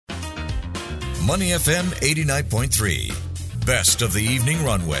Money FM 89.3. Best of the evening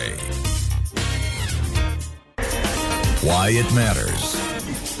runway. Why it matters.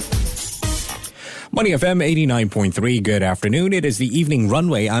 Money FM 89.3, good afternoon. It is the evening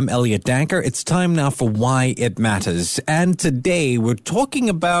runway. I'm Elliot Danker. It's time now for Why It Matters. And today we're talking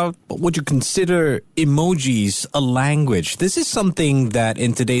about what would you consider emojis a language. This is something that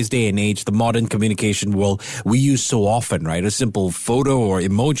in today's day and age, the modern communication world, we use so often, right? A simple photo or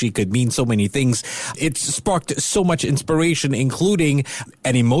emoji could mean so many things. It's sparked so much inspiration, including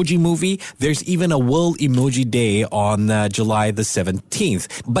an emoji movie. There's even a World Emoji Day on July the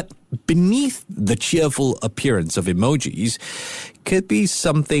 17th. But beneath the cheerful appearance of emojis could be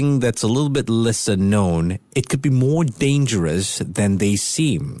something that's a little bit lesser known. It could be more dangerous than they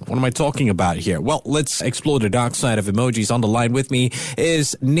seem. What am I talking about here? Well, let's explore the dark side of emojis. On the line with me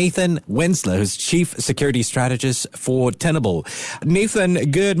is Nathan Wensler, who's Chief Security Strategist for Tenable. Nathan,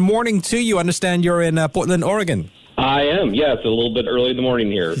 good morning to you. I understand you're in Portland, Oregon. I am, yeah. It's a little bit early in the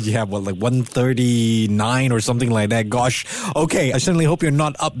morning here. Yeah, well, like 1:39 or something like that. Gosh. Okay, I certainly hope you're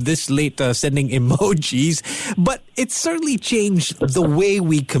not up this late sending emojis. But it's certainly changed the way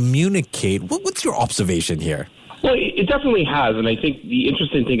we communicate. What's your observation here? Well, it definitely has. And I think the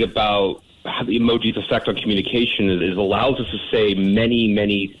interesting thing about how the emojis affect on communication is it allows us to say many,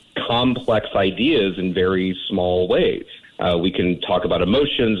 many complex ideas in very small ways. We can talk about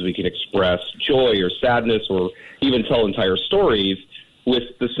emotions, we can express joy or sadness, or even tell entire stories with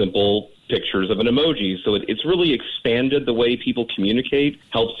the simple pictures of an emoji. So it's really expanded the way people communicate,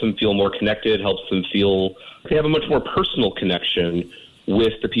 helps them feel more connected, helps them feel they have a much more personal connection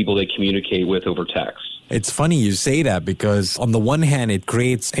with the people they communicate with over text. It's funny you say that because on the one hand, it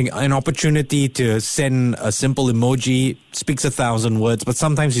creates an opportunity to send a simple emoji, speaks 1,000 words, but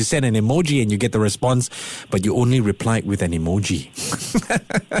sometimes you send an emoji and you get the response, but you only reply with an emoji.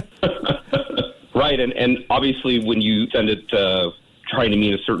 Right, and obviously when you send it trying to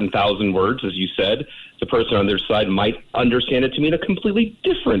mean a certain 1,000 words, as you said, the person on their side might understand it to mean a completely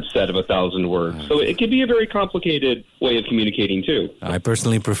different set of 1,000 words. So it can be a very complicated way of communicating, too. I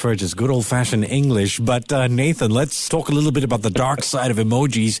personally prefer just good old-fashioned English. But Nathan, let's talk a little bit about the dark side of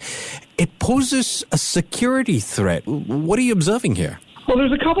emojis. It poses a security threat. What are you observing here? Well,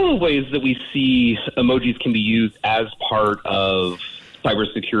 there's a couple of ways that we see emojis can be used as part of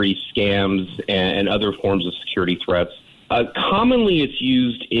cybersecurity scams and other forms of security threats. Commonly, it's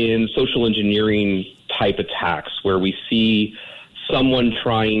used in social engineering type attacks where we see someone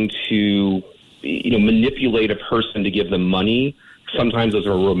trying to, manipulate a person to give them money. Sometimes those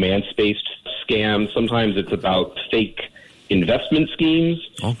are romance-based scams. Sometimes it's about fake investment schemes.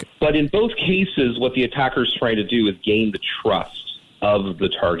 Okay. But in both cases, what the attacker's trying to do is gain the trust of the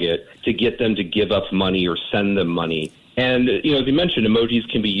target to get them to give up money or send them money. And, as you mentioned, emojis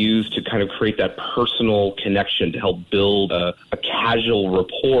can be used to kind of create that personal connection to help build a casual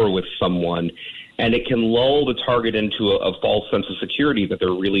rapport with someone. And it can lull the target into a false sense of security that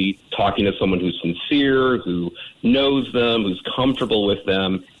they're really talking to someone who's sincere, who knows them, who's comfortable with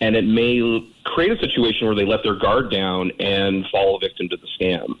them. And it may create a situation where they let their guard down and fall victim to the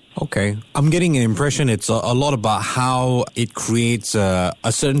scam. Okay. I'm getting an impression it's a lot about how it creates a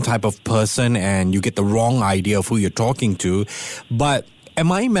certain type of person and you get the wrong idea of who you're talking to. But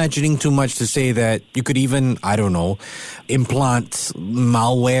am I imagining too much to say that you could even, implant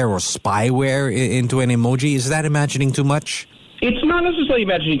malware or spyware into an emoji? Is that imagining too much? It's not necessarily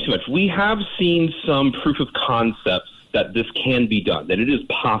imagining too much. We have seen some proof of concepts that this can be done, that it is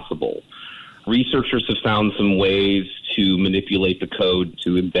possible. Researchers have found some ways to manipulate the code,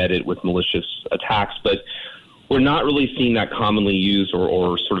 to embed it with malicious attacks, but we're not really seeing that commonly used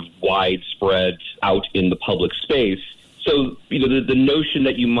or sort of widespread out in the public space. So, the notion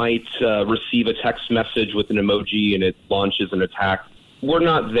that you might receive a text message with an emoji and it launches an attack, we're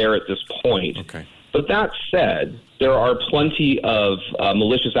not there at this point. Okay. But that said, there are plenty of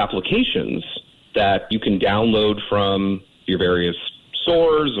malicious applications that you can download from your various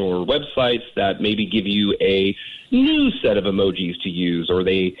stores or websites that maybe give you a new set of emojis to use, or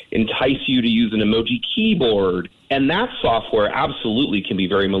they entice you to use an emoji keyboard. And that software absolutely can be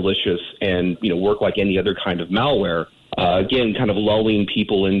very malicious and, work like any other kind of malware. Again, kind of lulling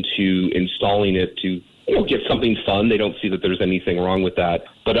people into installing it to get something fun. They don't see that there's anything wrong with that.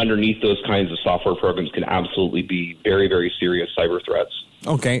 But underneath those kinds of software programs can absolutely be very, very serious cyber threats.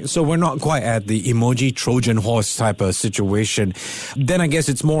 Okay, so we're not quite at the emoji Trojan horse type of situation. Then I guess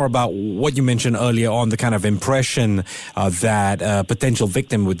it's more about what you mentioned earlier on, the kind of impression that a potential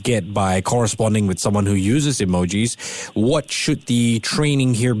victim would get by corresponding with someone who uses emojis. What should the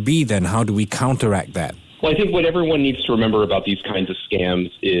training here be then? How do we counteract that? Well, I think what everyone needs to remember about these kinds of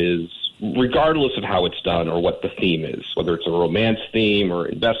scams is regardless of how it's done or what the theme is, whether it's a romance theme or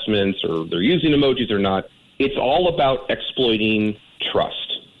investments or they're using emojis or not, it's all about exploiting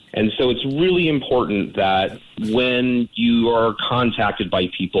trust. And so it's really important that when you are contacted by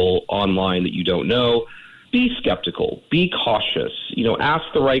people online that you don't know, be skeptical, be cautious, ask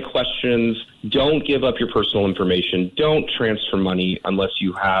the right questions, don't give up your personal information, don't transfer money unless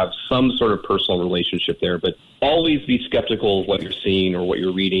you have some sort of personal relationship there, but always be skeptical of what you're seeing or what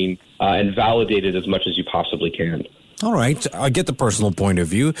you're reading and validate it as much as you possibly can. All right. I get the personal point of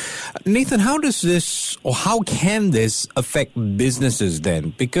view. Nathan, how can this affect businesses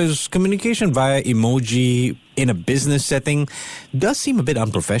then? Because communication via emoji in a business setting does seem a bit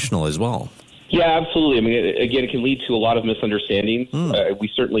unprofessional as well. Yeah, absolutely. I mean, again, it can lead to a lot of misunderstandings.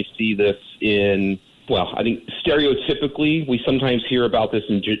 We certainly see this I think stereotypically, we sometimes hear about this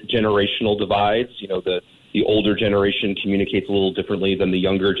in generational divides. The older generation communicates a little differently than the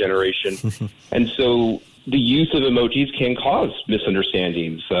younger generation. And so the use of emojis can cause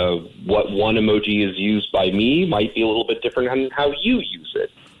misunderstandings. What one emoji is used by me might be a little bit different than how you use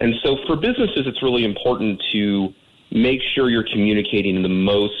it. And so for businesses, it's really important to make sure you're communicating in the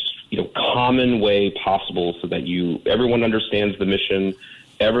most common way possible so that everyone understands the mission,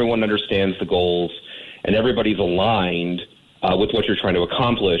 everyone understands the goals, and everybody's aligned with what you're trying to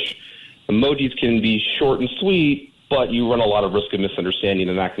accomplish. Emojis can be short and sweet, but you run a lot of risk of misunderstanding,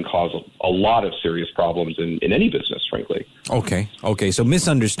 and that can cause a lot of serious problems in any business, frankly. Okay. So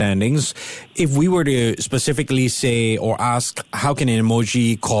misunderstandings. If we were to specifically say or ask, how can an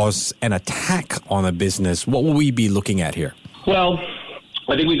emoji cause an attack on a business, what will we be looking at here? Well,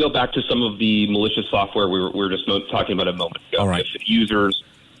 I think we go back to some of the malicious software we were just talking about a moment ago. All right. If users,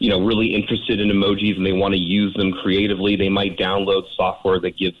 really interested in emojis and they want to use them creatively, they might download software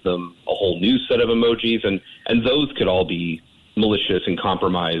that gives them a whole new set of emojis, and those could all be malicious and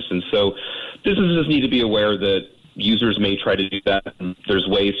compromised. And so businesses need to be aware that users may try to do that. And there's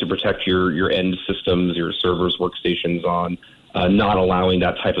ways to protect your end systems, your servers, workstations on not allowing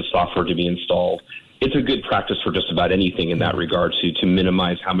that type of software to be installed. It's a good practice for just about anything in that regard to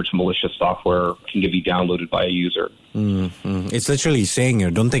minimize how much malicious software can be downloaded by a user. Mm-hmm. It's literally saying,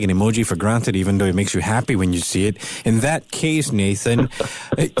 don't take an emoji for granted, even though it makes you happy when you see it. In that case, Nathan,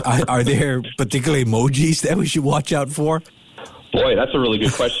 are there particular emojis that we should watch out for? Boy, that's a really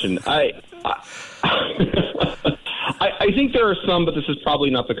good question. I think there are some, but this is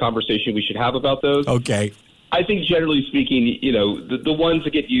probably not the conversation we should have about those. Okay. I think generally speaking, the ones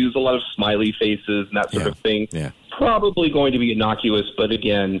that get used, a lot of smiley faces and that sort of thing, probably going to be innocuous. But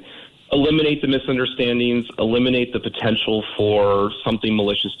again, eliminate the misunderstandings, eliminate the potential for something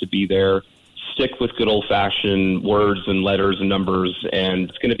malicious to be there. Stick with good old-fashioned words and letters and numbers, and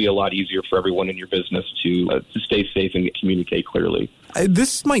it's going to be a lot easier for everyone in your business to stay safe and communicate clearly.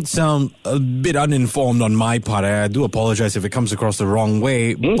 This might sound a bit uninformed on my part. I do apologize if it comes across the wrong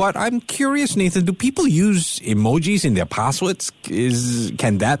way, but I'm curious, Nathan, do people use emojis in their passwords?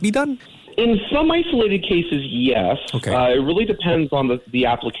 Can that be done? In some isolated cases, yes. Okay. It really depends on the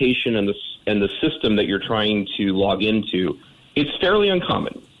application and the system that you're trying to log into. It's fairly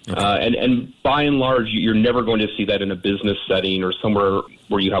uncommon. Okay. And by and large, you're never going to see that in a business setting or somewhere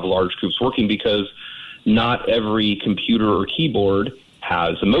where you have large groups working, because not every computer or keyboard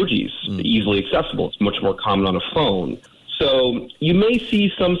has emojis easily accessible. It's much more common on a phone. So you may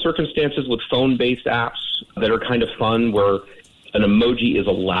see some circumstances with phone-based apps that are kind of fun where an emoji is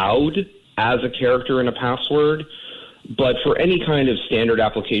allowed as a character in a password. But for any kind of standard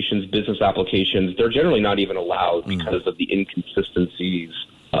applications, business applications, they're generally not even allowed because of the inconsistencies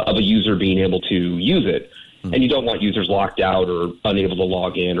of a user being able to use it. And you don't want users locked out or unable to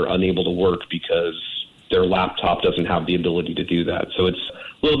log in or unable to work because their laptop doesn't have the ability to do that. So it's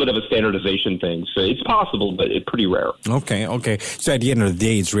a little bit of a standardization thing. So it's possible, but it's pretty rare. Okay. So at the end of the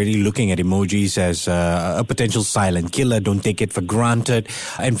day, it's really looking at emojis as a potential silent killer. Don't take it for granted.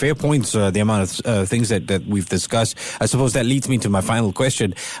 And fair points, the amount of things that we've discussed. I suppose that leads me to my final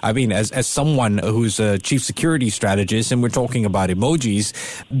question. I mean, as someone who's a chief security strategist, and we're talking about emojis,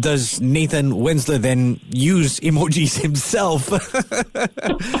 does Nathan Wenzler then use emojis himself?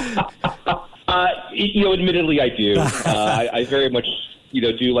 Admittedly, I do. I very much,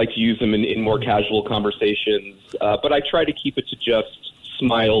 do like to use them in more casual conversations. But I try to keep it to just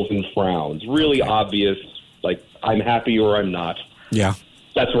smiles and frowns. Really obvious, like I'm happy or I'm not. Yeah.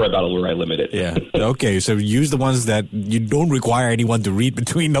 That's where I limit it. Yeah. Okay. So use the ones that you don't require anyone to read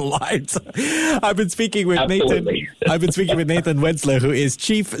between the lines. I've been speaking with Nathan Wenzler, who is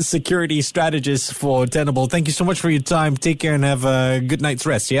Chief Security Strategist for Tenable. Thank you so much for your time. Take care and have a good night's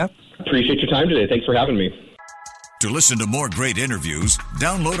rest. Yeah. Appreciate your time today. Thanks for having me. To listen to more great interviews,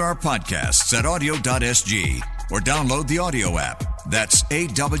 download our podcasts at audio.sg or download the audio app. That's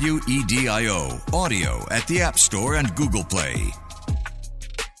AWEDIO, audio at the App Store and Google Play.